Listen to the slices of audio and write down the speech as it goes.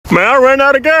Man, I ran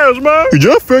out of gas, man. You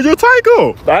just filled your tank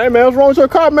up. Hey, man, what's wrong with your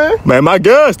car, man? Man, my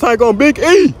gas tank on Big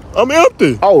E. I'm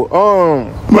empty. Oh,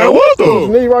 man, what's up? This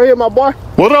knee right here, my boy.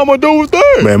 What I'm gonna do with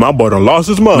that? Man, my boy done lost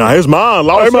his mind. Nah, his mind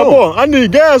lost. Hey, my boy, I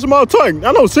need gas in my tank.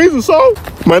 I know season so.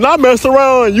 Man, I messed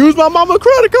around and used my mama's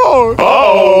credit card.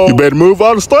 Uh-oh. You better move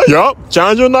out of state. Yup.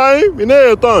 Change your name and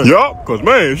everything. Yup. Cause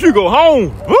man, if you go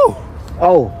home. Woo.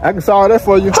 Oh, I can solve that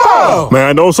for you. Oh.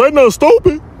 Man, don't say nothing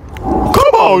stupid.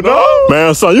 Come on, dog.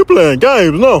 Man, son, you playing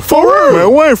games now. For real.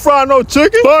 Man, we ain't frying no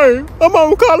chicken. Hey, I'm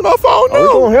on calling my phone now.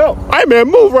 Oh, we gonna help. Hey,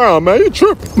 man, move around, man. You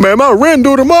tripping. Man, my rent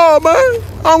due tomorrow, man.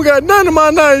 I don't got nothing in my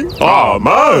name. Oh,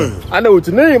 man. I know what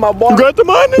you need, my boy. You got the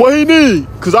money? What he need?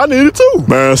 Cause I need it too.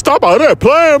 Man, stop out there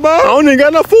playing, man. I don't even got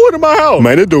enough food in my house.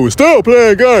 Man, this dude still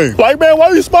playing games. Like, man,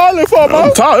 what you smiling for, man?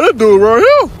 I'm tired of this dude right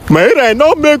here. Man, it ain't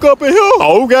no milk up in here.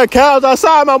 Oh, we got cows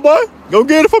outside, my boy. Go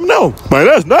get it from now. Man,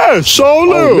 that's nice. So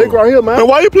little. Big right here, man. Man,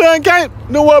 why you playing game?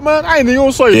 You know what, man? I ain't even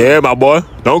gonna say yeah, that. My boy.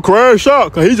 Don't crash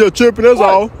out, cause he just tripping, that's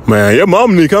all. Man, your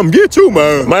mama need to come get you,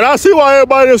 man. Man, I see why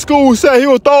everybody in school said he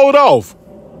was throwed off.